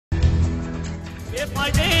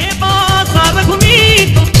बेफायदे बाजार घूमी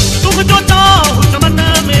तुम जो चाहो चमन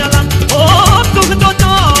में अला ओ तुम जो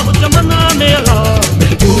चाहो चमन में अला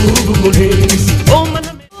महबूब मुझे ओ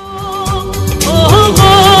मन में ओ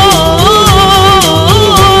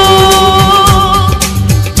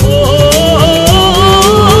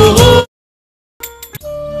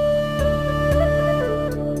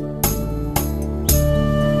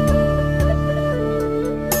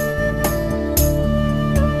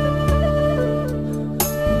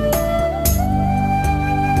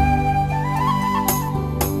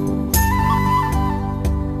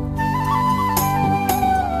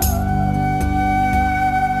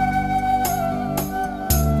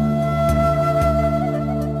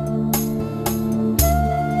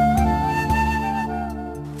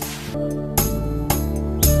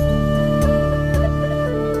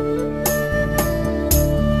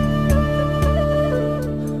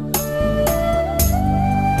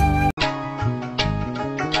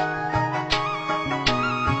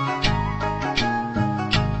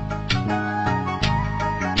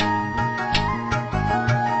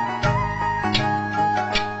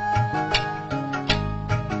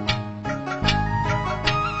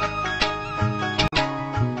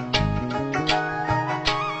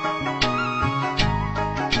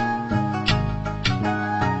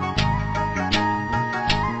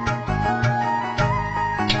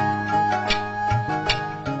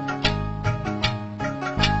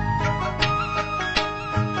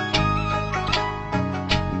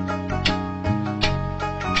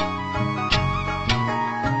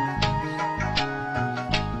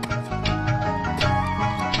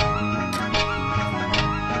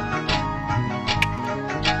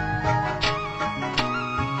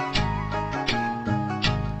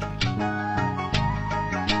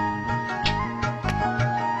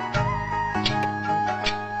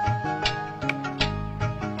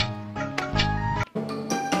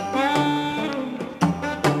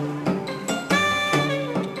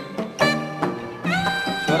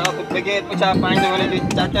पूछा पानी वाले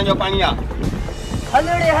चाचा जो पानी आ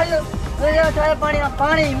हलो रे हलो तुझा चाहे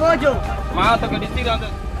पानी मोजो मां तो ॾिसी रहा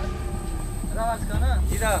राज का ना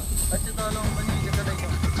सीधा अच तो लो बनी जगह देखो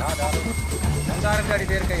हां डालो अंगार गाड़ी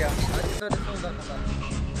देर कया अच तो ॾिसो था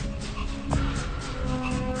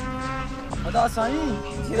अदा साईं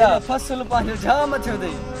सीधा फसल पानी जाम थियो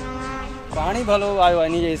दई पानी भलो आयो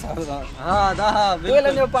नी जे हिसाब सां हां दा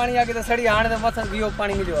बेलन जो पानी आके तो सड़ी हाणे तो मसन बियो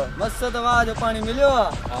पानी मिलियो मस्त दवा जो पानी मिलियो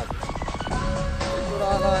हां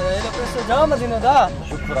ये पैसे जाम दिनो दा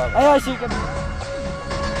शुक्र आयाशी के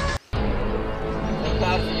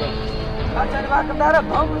सरकार दियो अच्छा बा कमदार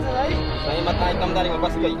भाव से भाई सही मत कमदारी में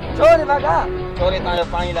बस गई छोरे बागा छोरे ता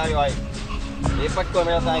पानी लायो आए ये पटको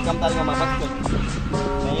मेरा ता कमदारी में बस गई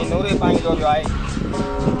ये नूरे पानी जो आए ये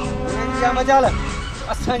क्या मजाल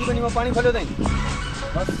असां जी बनी में पानी भलो दई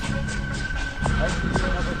बस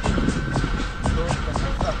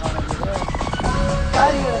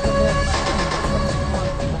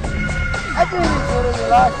अरे छोरो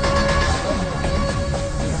लाश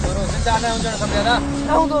छोरो जिंदा न हुजण खपे दा न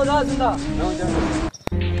हुंदो दा जिंदा न हुजण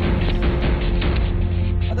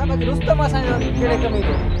अदा बाकी रुस्तम असां जो केड़े कमी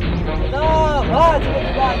तो दा वाज के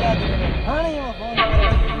ॻाल्हि याद हाणे यो फोन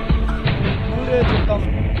पूरे जो कम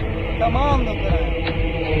तमाम न करायो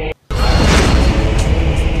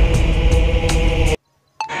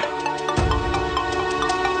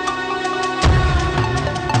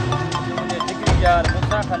यार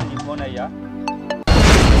मुसा खान जी फोन है यार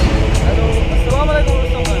हेलो अस्सलाम वालेकुम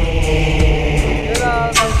रुस्तम खान तेरा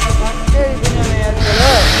के दुनिया में यार चलो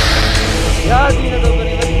याद ही न तो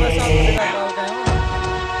करी वरी पैसा को देखा कॉल कयो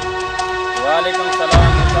वालेकुम सलाम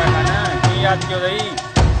मुसा खान की याद क्यों रही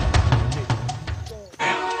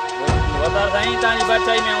बता दाई तानी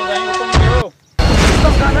बचाई में हूं दाई हुकुम कयो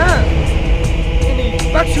रुस्तम खान इनी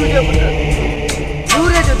बख्शू जे पुत्र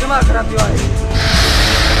पूरे जो दिमाग खराब थियो है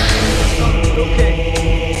ओके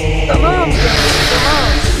तमाम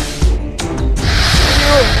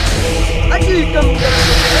यो अजी कम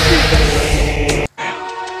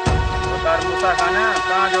उतार मुसा खाना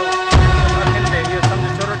ता जो अखिन दे ये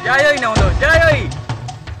समझ छोरो जायो ही न होंदो जायो ही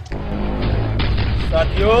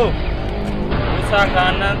साथियो मुसा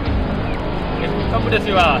खाना ने कपड़े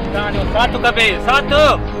सिवा ता जो साथ कबे साथ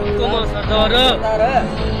हुकुम सरदार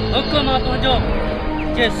हुकुम तुजो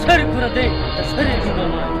जे सर खुरदे त सर जुगो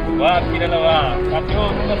वाह किरल वाह साथियों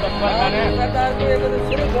मुझे तस्वर खाने सरदार को एक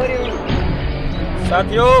शुरू करियो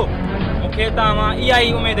साथियों मुखे तामा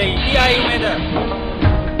ई उम्मीद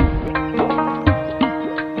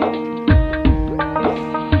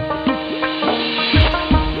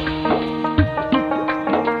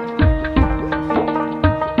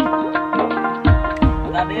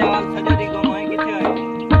दादे हाल सजो दी को मोए किथे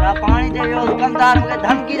पानी दे वियो दुकानदार मुके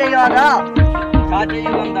धमकी रही आदा छाजे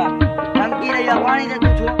जो कंदा धमकी रही पानी दे तू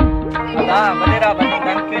छो हां वडेरा बनी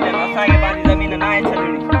धमकी दे असा के पानी जमीन ना है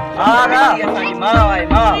छडणी हां दा असा की मां आई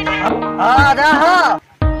मां हां दा हां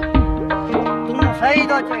तू सही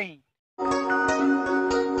तो चई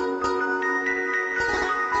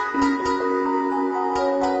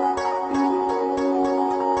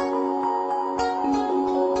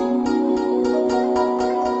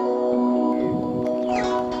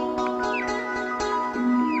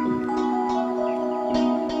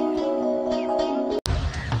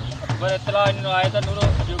इतला इन आए त नूरो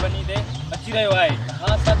जो बनी दे अची रयो है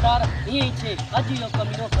हां सरकार ये छे अजी यो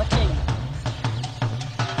कमीरो बचे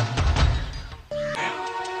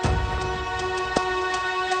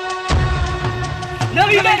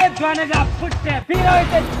नवी मेरे जाने जा फुटे फिर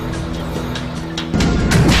आते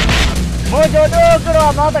मोजो दो करो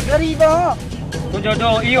मां त गरीब हां तुजो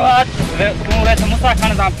दो इयो हाथ तू रे समोसा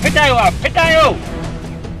खान सा फिटायो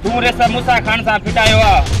तू रे समोसा खान सा फिटायो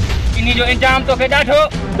इनी जो इंजाम तो के डाठो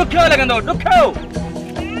दुखियो लगंदो दुखियो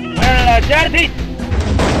जल्दी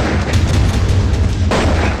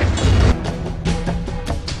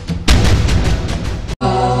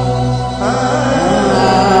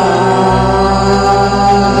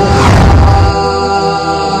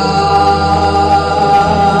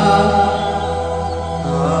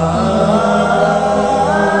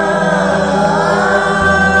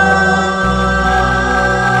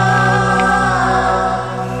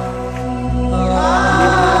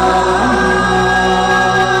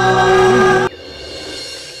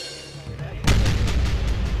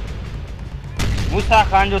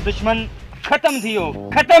खान जो दुश्मन खत्म थियो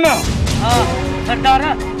खत्म हां सरदार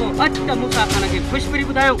तो अच त मूसा खान के खुशखबरी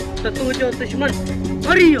बुधायो त तू जो दुश्मन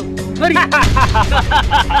मरियो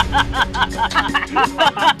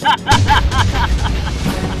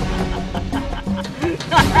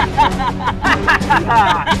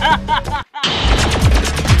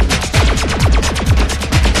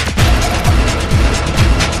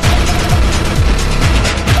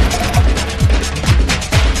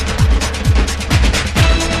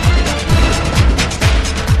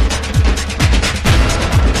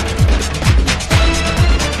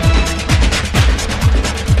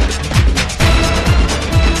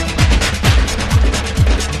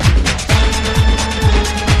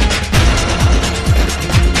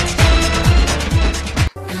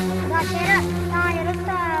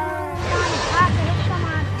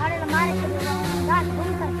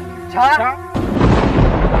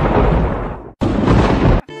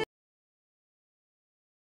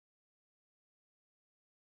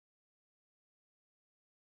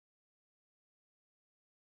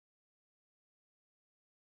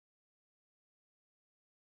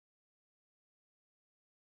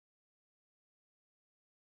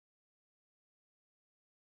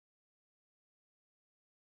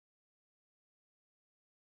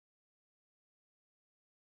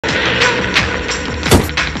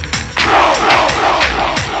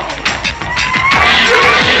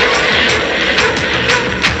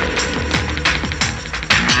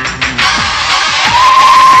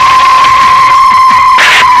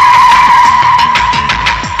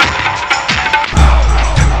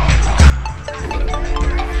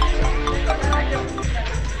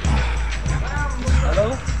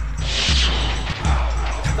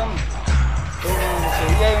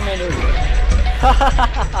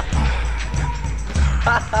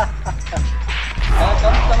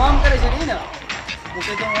तमाम करे छड़ी ना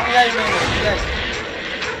मुके तो आई में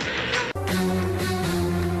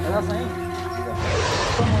हेलो साईं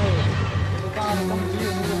दुकान कम जी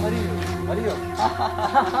मरियो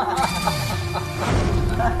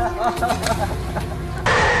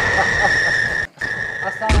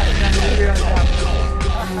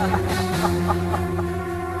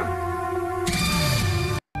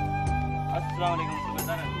अस्सलाम वालेकुम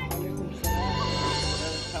सुबेदार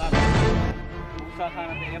मूसा खान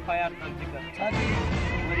ते एफआईआर दर्ज कर छाजी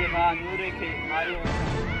मुझे बा नूरे के मारियो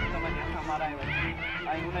समझ हमारा है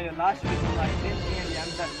आई उन जो लाश भी हमारे दिन के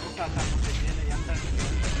अंदर मूसा खान के जेल के अंदर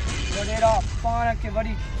वडेरा पान के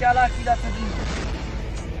बड़ी चालाकी दा सदी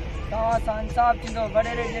तवा सा इंसाफ चिंदो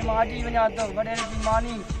वडेरे जे माजी वना तो वडेरे की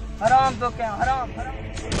मानी हराम तो के हराम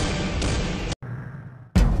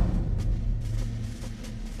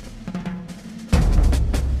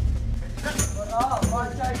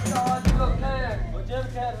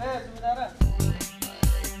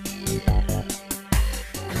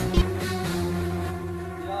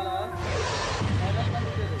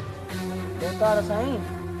साईं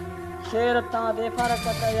शेर ता दे फरक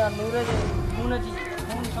कता या नूरे दे खून जी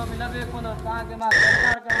खून तो मिलबे कोन ता के मां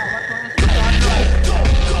सरकार के मथो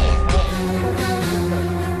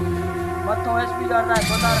है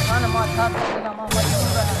गोदार खान मां छाप ना मां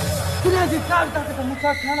मजबूर है तुझे जी चार तक तो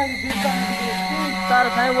मुसा खाना की देता है तार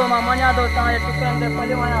है वो मां मना दो ता ये टुकन दे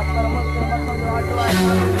पले आया पर मत के मत जो आटवा है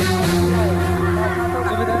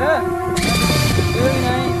सुबेदार ये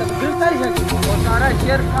नहीं तब गिरफ्तारी है वो सारा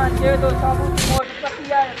शेर खान जे दो साबुत मोट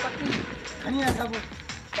पतिया है पति खनिया साबुत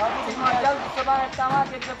साबुत मां जल्द सुबह तवा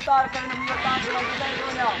के गिरफ्तार करने में काम बुलाई दो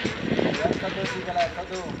ना सदो सी गला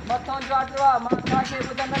सदो मथों जो आटवा मां काके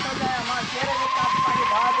बुधन न हो जाए मां शेर के काट पानी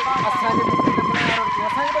भात असा के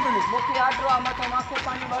असा के बदल मोके आटवा मथों माखे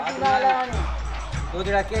पानी बदल ना लानी तो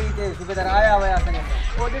जड़ा केरी ते सुबेदार आया हुआ सने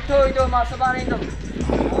ओ डिठो जो मां सुबह नहीं तो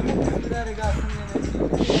सुबेदार का सुनने में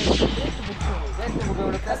देख बुको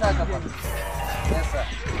कैसा कपा ऐसा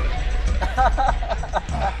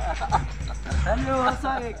हेलो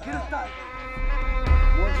असा के गिरफ्तार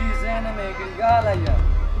मुझी ज़हन में एक गाल आई है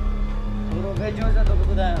पूरो भेजो से तो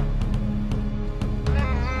बुधाया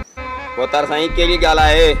पोतार साईं केली गाल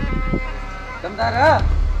आहे दमदार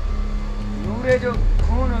नूरे जो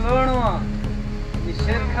खून लोणो आ ये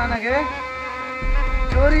शेर खान के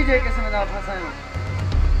चोरी जे किस्म दा फसायो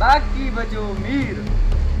बाकी बजो मीर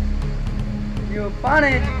यो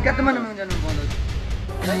पाणे जी कदमन में जनम पवंदो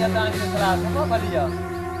सही तां के सलाह सब भलिया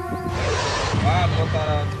वाह पोतार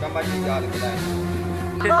कम जी गाल ॿुधाए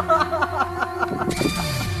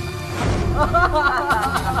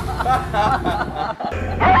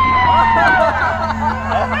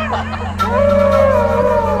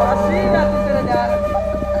सीधा तुझे जा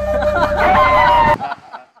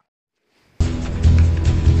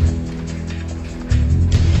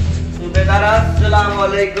सुबेदार अस्सलाम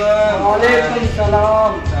वालेकुम वालेकुम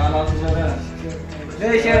सलाम साला सुबेदार रे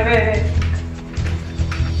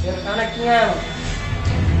शेर खाना किया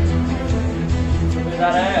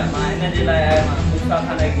सुबेदार मायने जे लाए है मुसा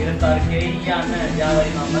खाने गिरफ्तार के या न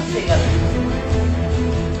जावरी मां मत से कर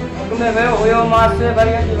में वे होयो मास से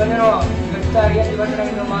भरिया जी बनेरो गिरफ्तारिया जी बटने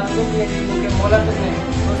में मास को के के मोहलत में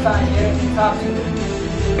मुसा शेर साहब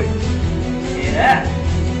शेर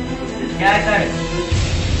क्या कर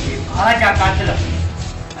ये भाजा कातिल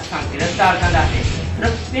असा गिरफ्तार कंदा है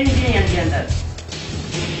सिर्फ 3 ॾींहं के अंदर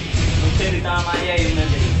मुझे भी काम आया है मैं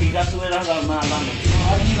ठीक है सुबेदार का मां लाम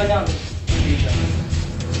आज ही बजा ठीक है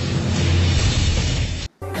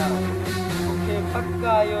ओके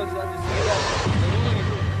पक्का आयो आज सीधा जरूरी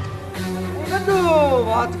बडो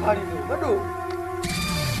बात फाड़ी दो बडो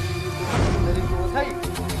तेरी को सही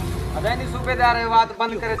अबे नी सूबेदार बात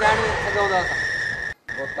बंद करे जाने सजौदा सा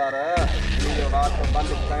पोतार ये बात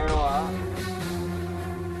बंद करणो आ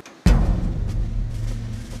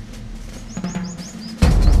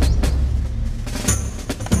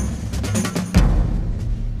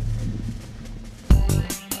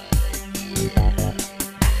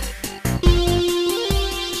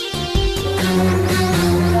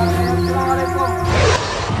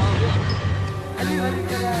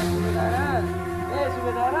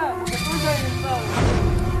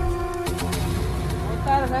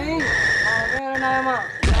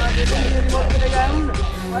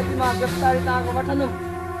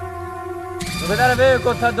सुबेदार बे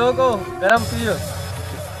को थदो को गरम पियो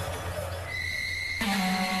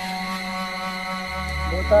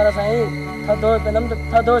बोतार साईं थदो तनम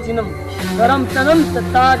थदो चिनम गरम तनम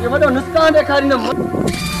ता के वडो नुस्कान देखारिनम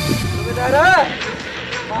सुबेदार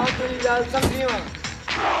मां तुरी गाल समझियो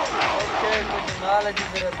ओके माल जी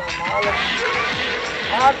जरूरत माल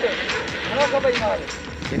हाथ घणो को भाई माल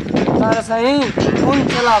बोतार साईं खून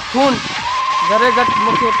चला खून घरे घट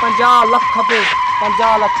मुखे 50 लाख खपे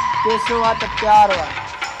 50 लाख पैसो आ त प्यार वा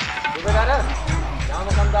सुबेदार जाम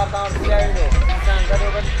कमदार ता बुझाइनो इंसान घरे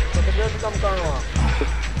घट तो जो कम करणो आ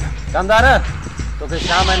कमदार तो के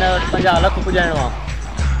शाम ने 50 लाख पुजाइनो आ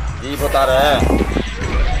जी पोतार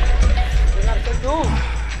सुबेदार तू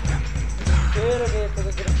शेर के तो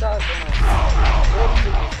गिरफ्तार करना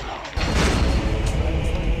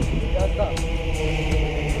जाता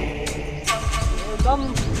एकदम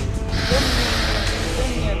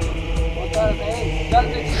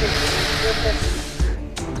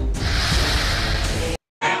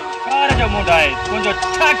कार जो मुंडा है तुझो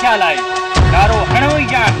छा ख्याल है दारो हणो ही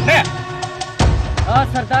जा है हां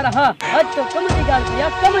सरदार हां आज तो कम की गाल किया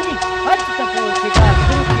कम जी आज तो शिकार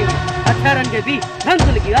शुरू की हथरन के भी रंग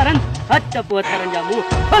लगी रंग आज तो हथरन जा मुंह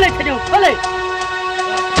खोले छजो खोले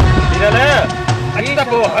बिरले आज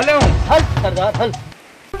तक हलो हल सरदार हल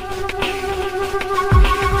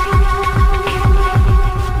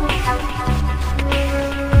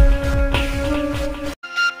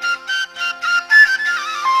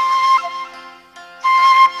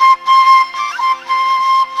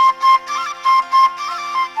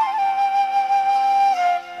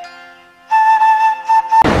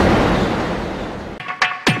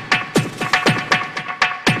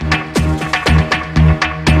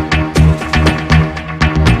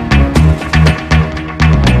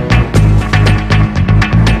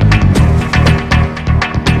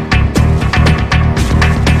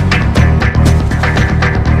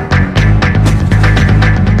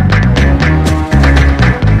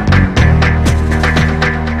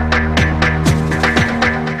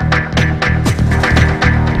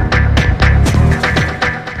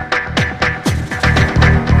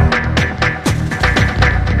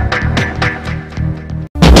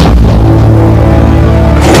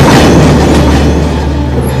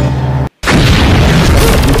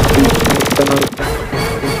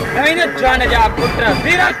जान जा पुत्र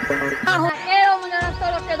वीर केरो मुझे रास्तो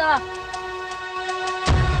रोकेदा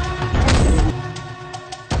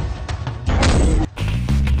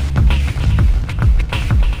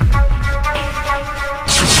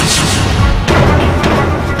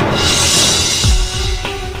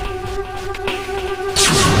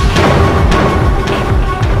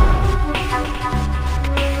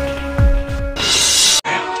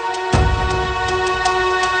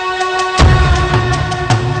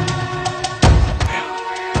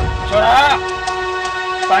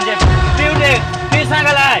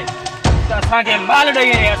के माल दे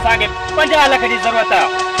असा के 50 लाख की जरूरत है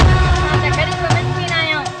असा गरीब मिस्किन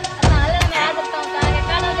आयो असा हलन में हाजिर तो ता के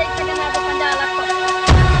कानो दे सकना तो 50 लाख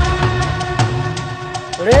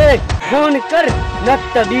रे फोन कर न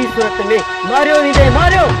त बी सूरत में मारियो नहीं दे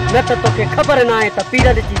मारियो न त तोके खबर ना है त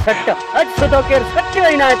पीड़ा जी सट अज सदो के सच्चो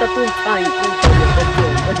ही ना है त तू छाई तू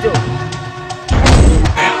बच्चो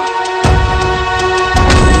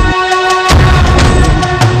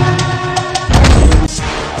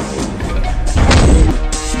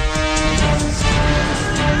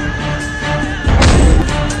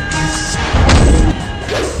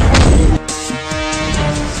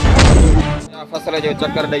फसल जो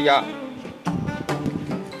चक्कर दैया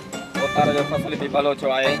उतार जो फसल भी बलोच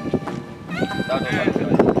आए ॾाढो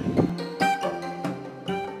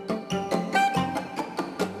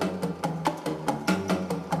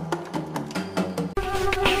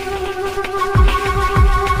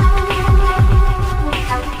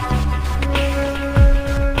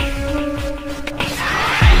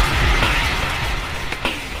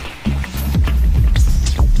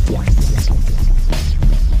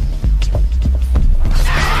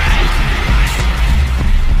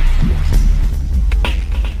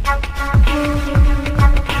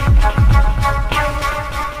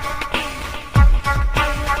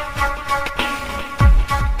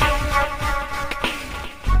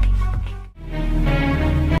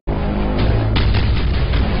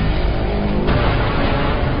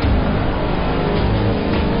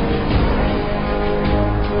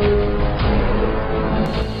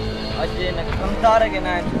फर्क़ु आहे के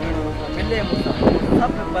ना मिले मुसा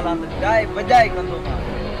सब बलांद गाय बजाय कंदो मा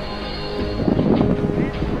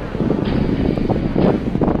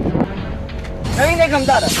नहीं ने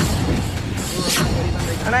गमदार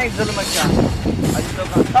घणा ही जुल्म किया अज तो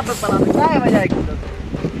सब बलांद गाय बजाय कंदो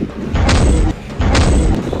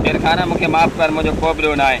मेरे खाना मुके माफ कर मुझे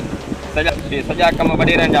कोबरो ना है सजा कम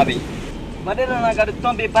वडेरन जा दी वडेरन गड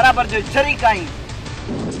तो भी बराबर जो शरीक आई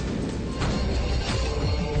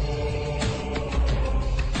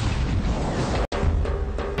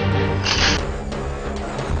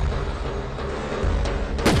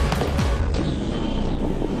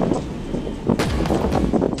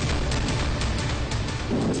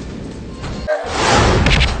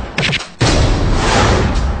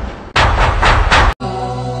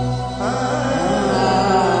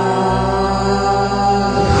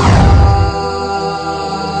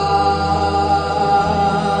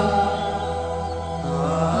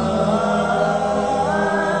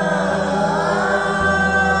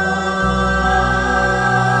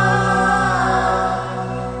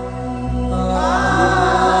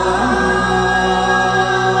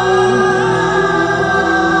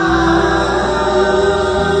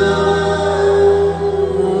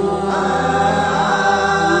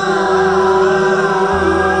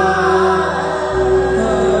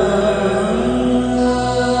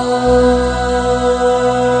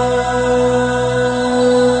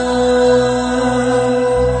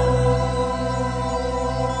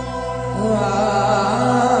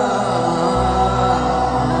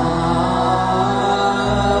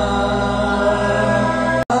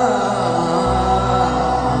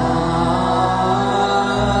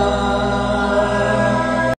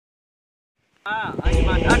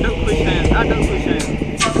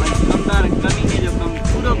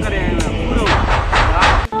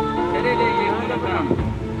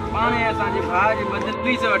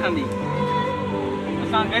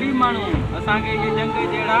गरीब मानू असा के ये जंग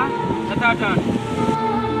जेड़ा नथा ठन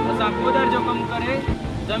असा कोदर जो कम करे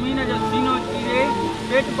जमीन जो सीनो चीरे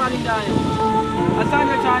पेट पालींदा आयो असा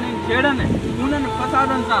जो चाने छेड़न उनन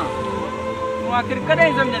फसादन सा तू आखिर कदे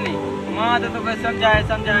समझने मां तो के समझाए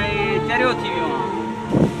चरियो थी वियो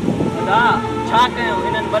दा छा कयो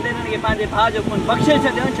इनन बडेरन के पांजे भा जो कोन बख्शे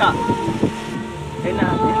छड्यो छा इन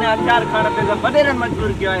हथियार खान पे बडेरन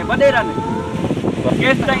मजबूर कियो है बडेरन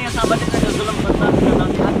केस ताई असा बडेरन जो जुल्म बर्दाश्त करना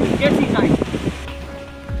आखिर कैसी ताई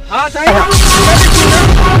हां ताई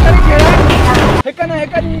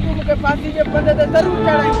एक दी मुके फांसी जे बंदे ते जरूर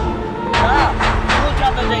चढ़ाई हां तू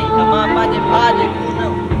चाहता जाई त मां पांजे भा जे खून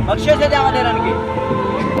बख्शे से जा बडेरन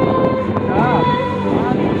के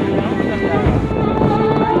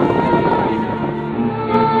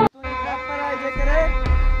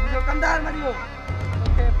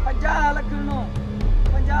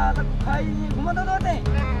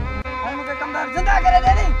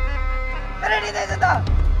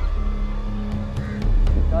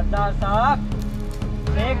सरदार साहब,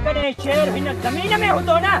 जेकॾहिं शेर हिन ज़मीन में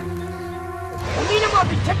हूंदो न, ज़मीन मां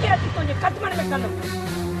बि छटे अची तुंहिंजे क़दमनि में कंदुमि।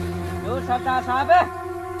 ॿियो सरदार साहब,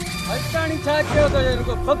 अचाणी छा कयो त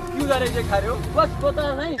रुको बस क्यों ज़ारे ॾेखारियो? बस पोता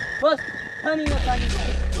साईं, बस खणी न खणी।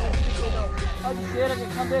 अॼु शेर खे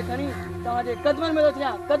खंभे खणी तव्हांजे क़दमनि में थो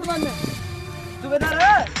थियां, क़दमनि में। सुबेदार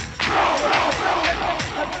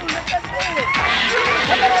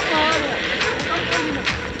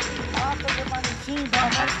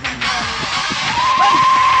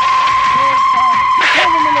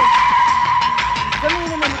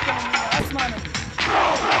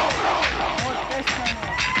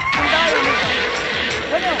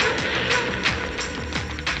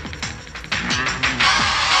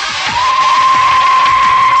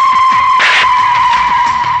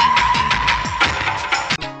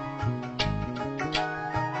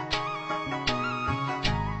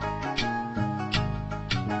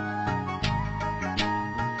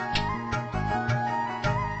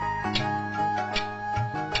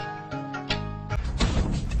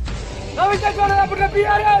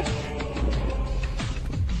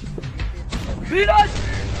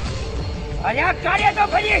Ayak karya to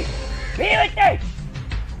bhai, bhi hote.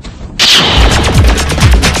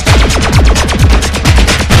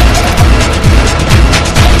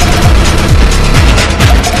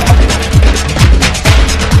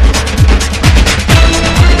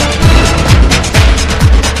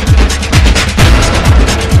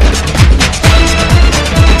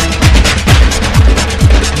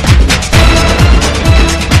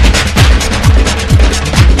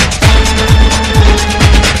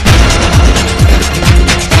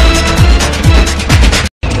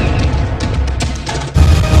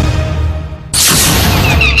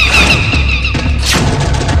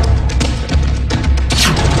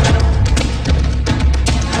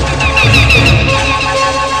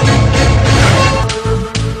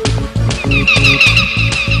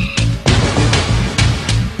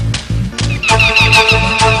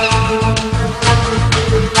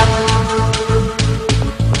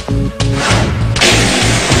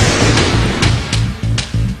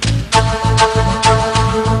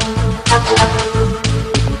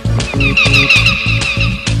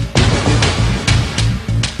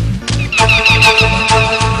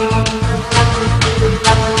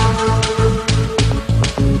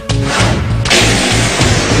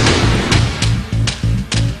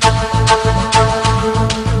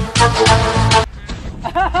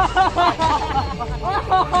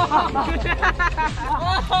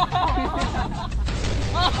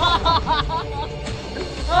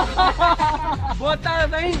 बोता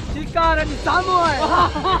नहीं शिकार सामो है।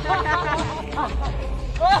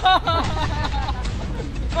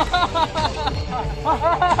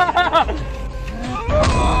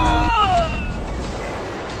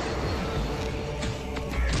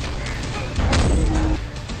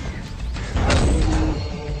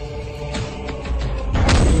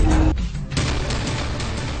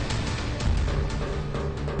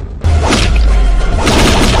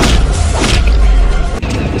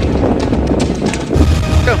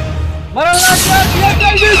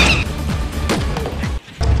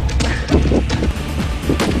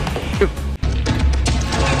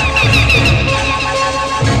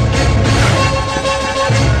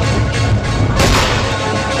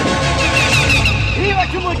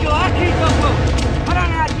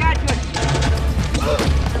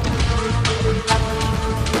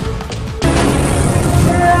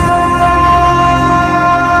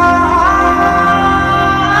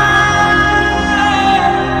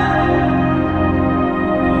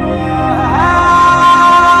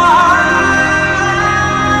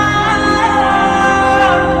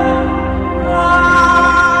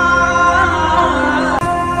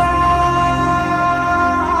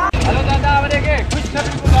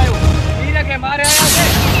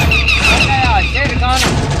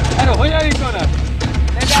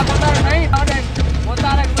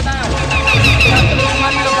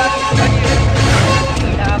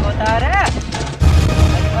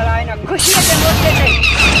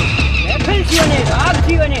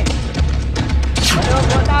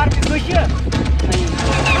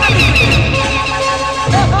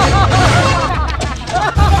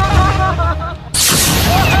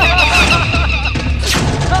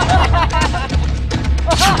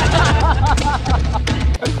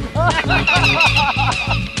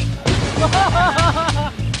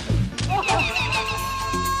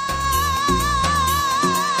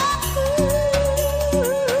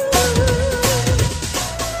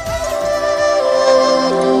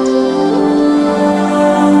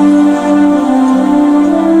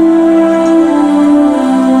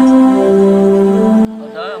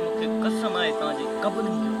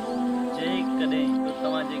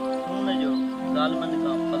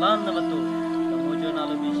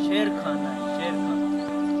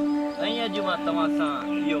 अॼु मां तव्हां सां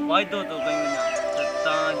इहो वाइदो थो कयूं त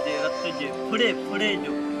तव्हांजे रत जे फुड़े फुड़े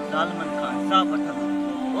जो ज़ालमन खां हिसाब वठंदो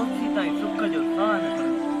ओसी ताईं सुख जो साह न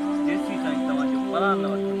खणंदो जेसी ताईं तव्हांजो परा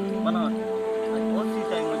न वठंदो मना ऐं ओसी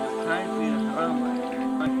ताईं मुंहिंजो खाइण पीअण हराम आहे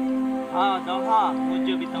हा दफ़ा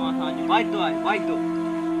मुंहिंजो बि तव्हां सां अॼु वाइदो आहे वाइदो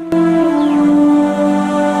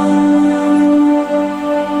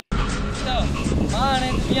हाणे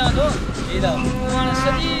दुनिया दो हेॾा हाणे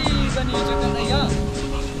सॼी बनी चकंदई आहे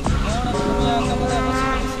हाणे दुनिया कमरा बस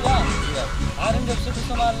सिया हारनि जो सुठो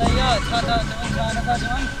संभाल लई आहे छा था चवनि छा नथा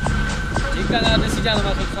चवनि ठीकु आहे ॾिसी जान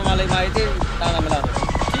मां सुठो संभाले मां हिते ताना मिला थो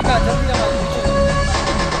ठीकु आहे जल्दी मां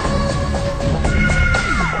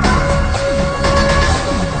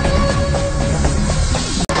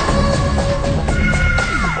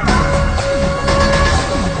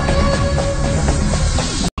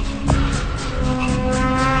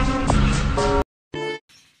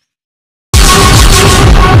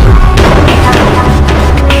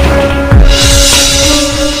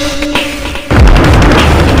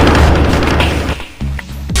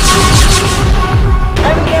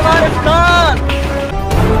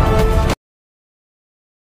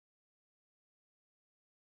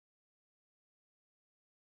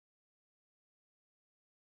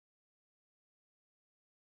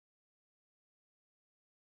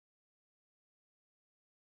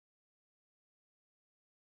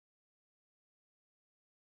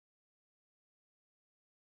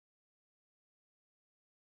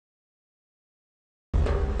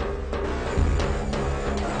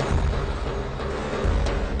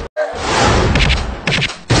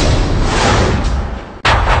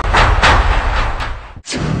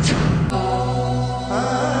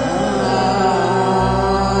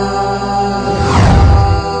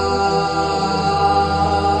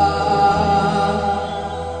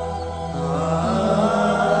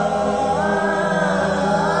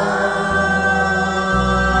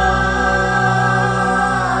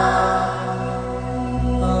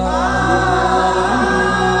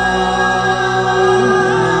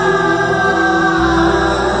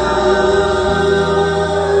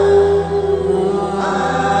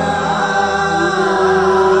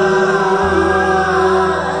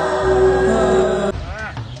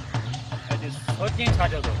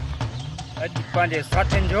पंहिंजे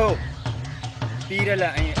साथियुनि जो पीरल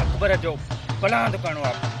ऐं अकबर जो पलांद करणो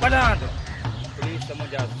आहे पलांद पुलिस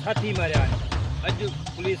मुंहिंजा साथी मरिया आहिनि अॼु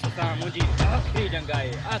पुलिस सां मुंहिंजी आख़िरी जंग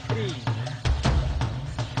आहे आख़िरी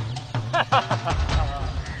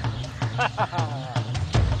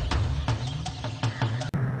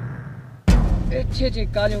एछे जे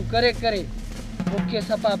ॻाल्हियूं करे करे मूंखे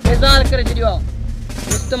सफ़ा बेज़ार करे छॾियो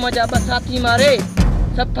आहे रुस्तम जा ॿ साथी मारे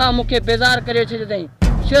सफ़ा मूंखे बेज़ार करे छॾियो अथई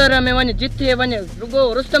शहर में वञ जिथे वञ रुगो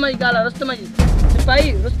रुस्तम जी ॻाल्हि आहे रुस्तम जी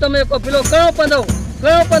सिपाही रुस्तम जो को बिलो करिणो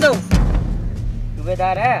पवंदो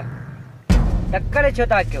सूबेदार टक्कर छो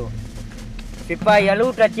था कयो सिपाही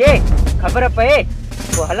अलूट अचे ख़बर पए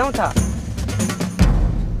पोइ हलूं था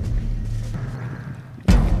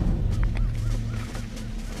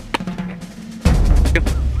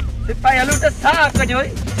सिपाही अलूट छा कजो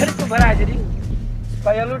छिड़क भराए छॾी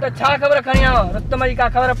सिपाही अलूट छा ख़बर खणी आयो रुस्तम जी का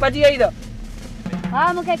ख़बर पइजी वई त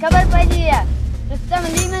हाँ मुझे खबर पड़ी है रुस्तम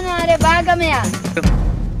लीमन वाले बाग में आ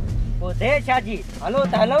वो दे शाजी हलो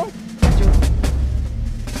त हलो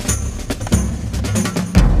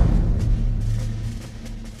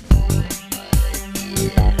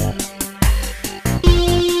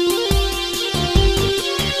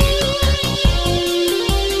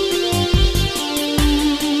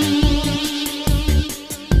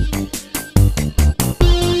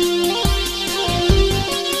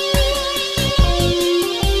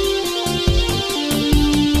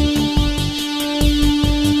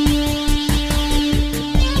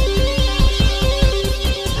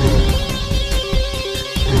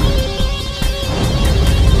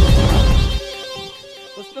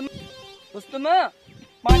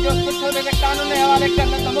पंहिंजो सुठो जेके कानून जे हवाले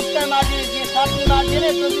करनि त मुख़्तलिफ़ माजी जीअं साथी माजी ने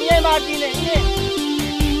तो जीअं माजी ने इहे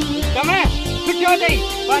तमे सुठो अथई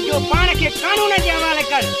पंहिंजो पाण खे कानून जे हवाले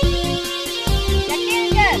कर यकीन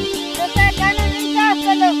कर तो ते कानून इंसाफ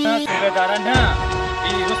कंदो सूबेदार न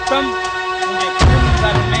ई रुस्तम मुंहिंजे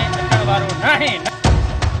कानून में अचण वारो न आहे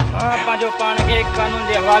मां पंहिंजो पाण खे कानून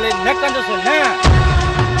जे हवाले न कंदुसि न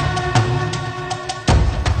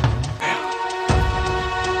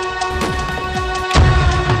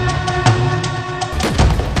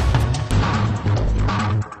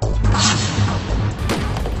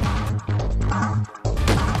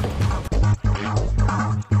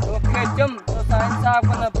इंसाफ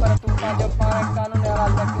करना पर तू पंहिंजो पाण कानून जे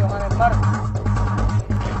हवाले रखियो हाणे मर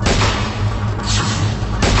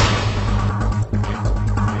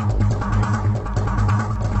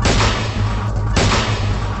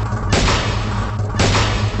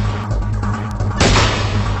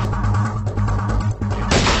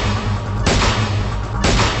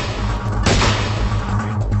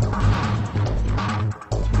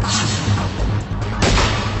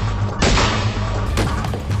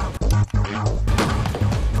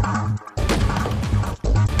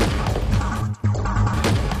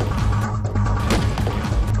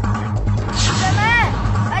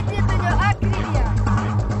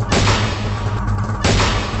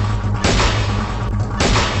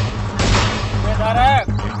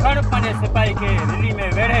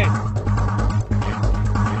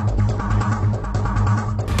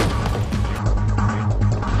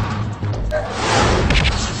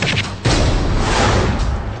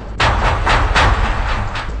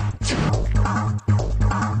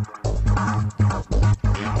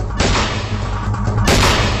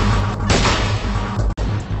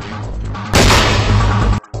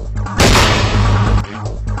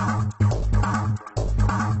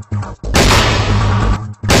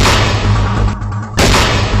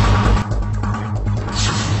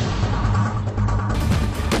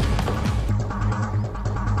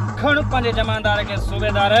खण पंहिंजे जमानदार खे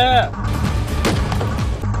सूबेदार।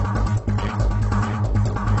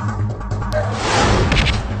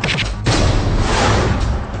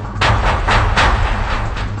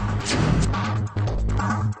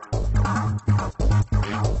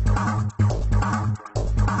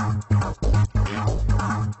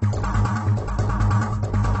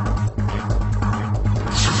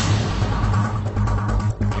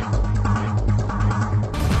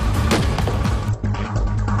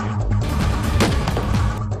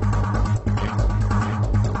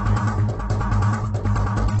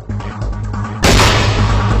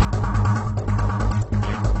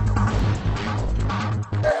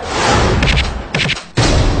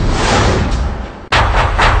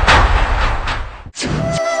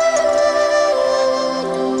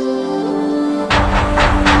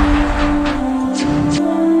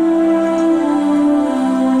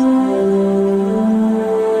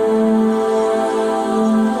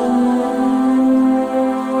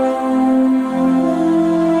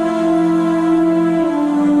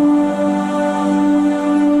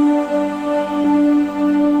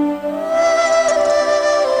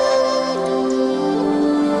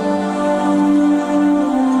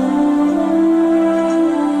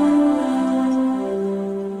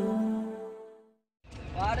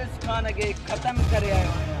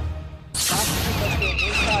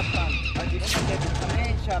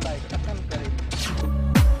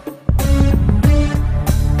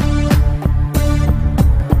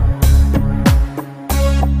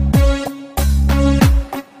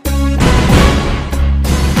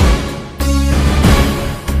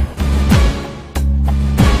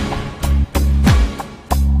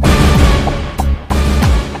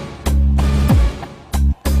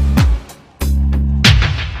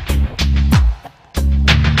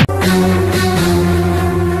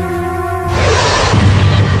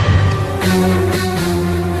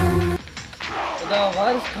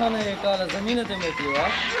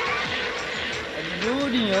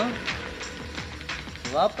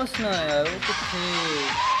 वापस ना आया वो किथे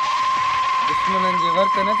दुश्मनन जे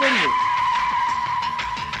वर्त न चढ़ियो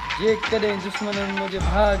जे कॾहिं दुश्मनन मुंहिंजे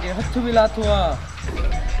भाउ खे हथ बि लाथो आहे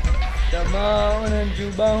त मां उन्हनि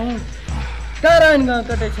जूं ॿाहूं काराइनि खां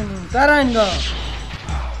कटे छॾियूं काराइनि खां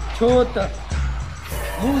छो त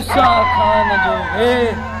मूसा खान जो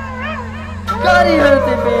हेर कारी हर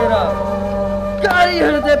ते पेर आहे कारी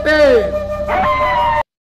हर ते पेर।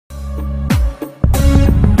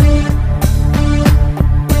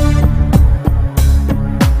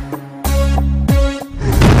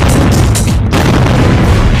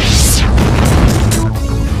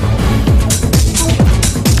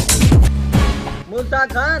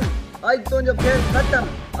 खान आज तुझो खेल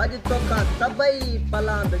खत्म आज तोखा सभई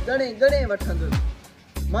पलांद गणे गणे वठंदुसि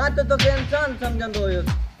मां त तोखे इंसान समझंदो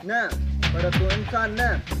हुयुसि न पर तूं इंसान न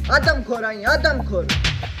आदमखोर आहीं आदमखोर।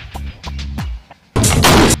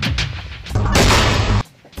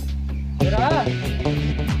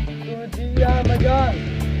 तूं जिया मजान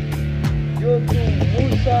जो तूं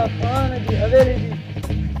मूसा खान जी हवेली जी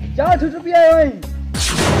चाठ रुपया आयो आहीं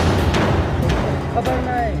खबर न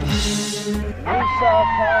आहे मूसा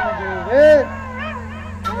खान जो वेर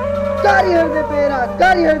कारी हर दे पेर आहे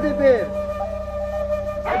कारी हर दे पेर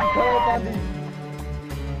खड़ो पांदी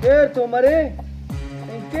केर थो मरे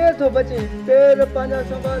ऐं केर थो बचे पेर पंहिंजा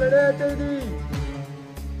संभालड़े तेरी।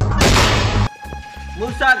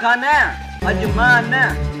 मूसा खान अज मां न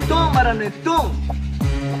तूं मरन तूं।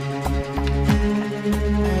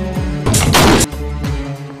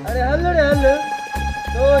 अरे हल रे हल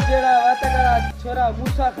तो जेड़ा वात करा छोरा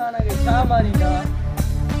मूसा खान के छा मारींदा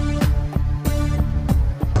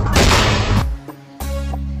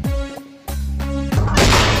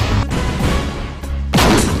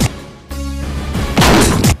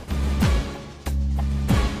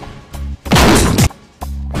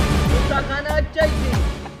मूसा खान अचई थी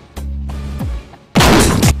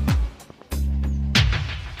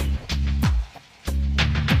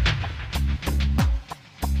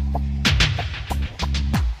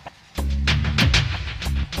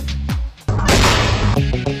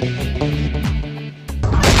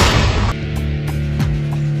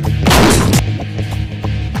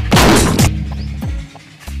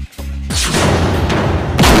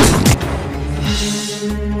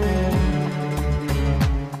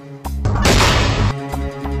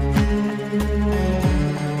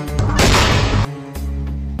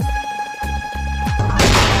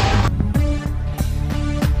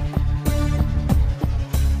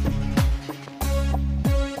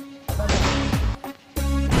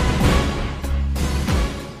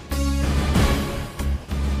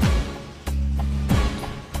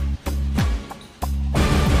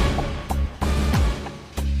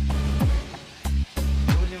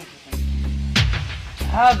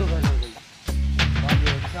भाग भलो गई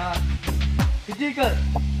बाजे चार सिटी कर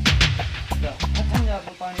हथन जा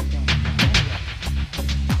पानी क्यों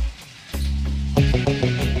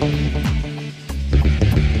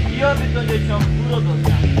यो भी तो जो शौक पूरा तो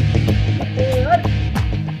था ए हट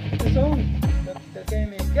तो के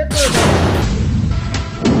में केतो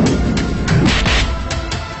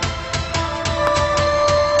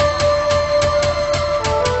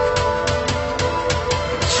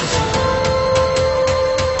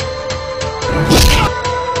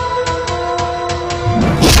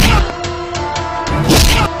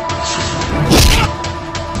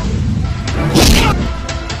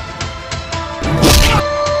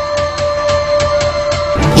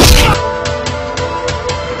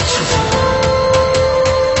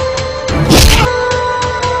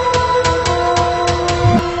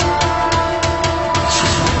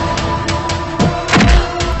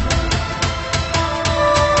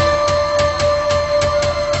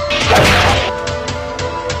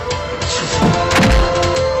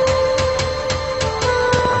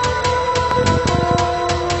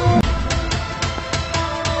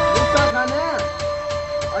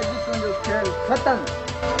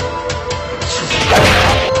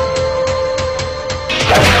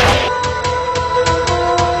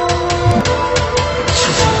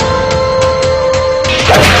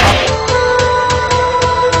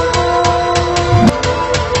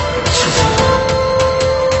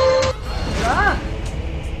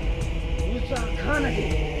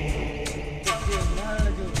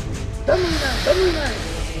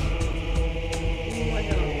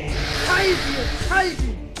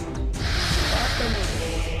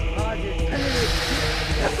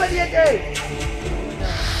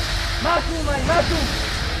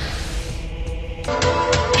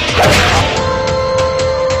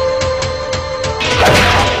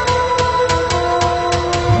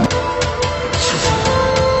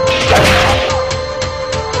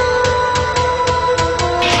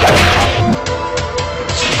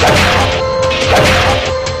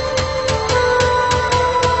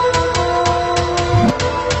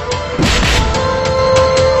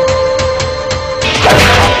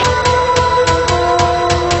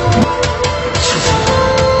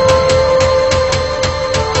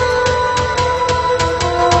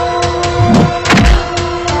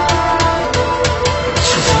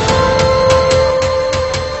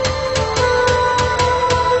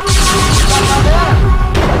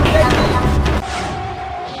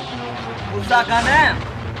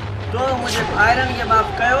तो मुझे भाइरन के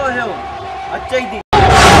बाप कयो हो अच्छे ही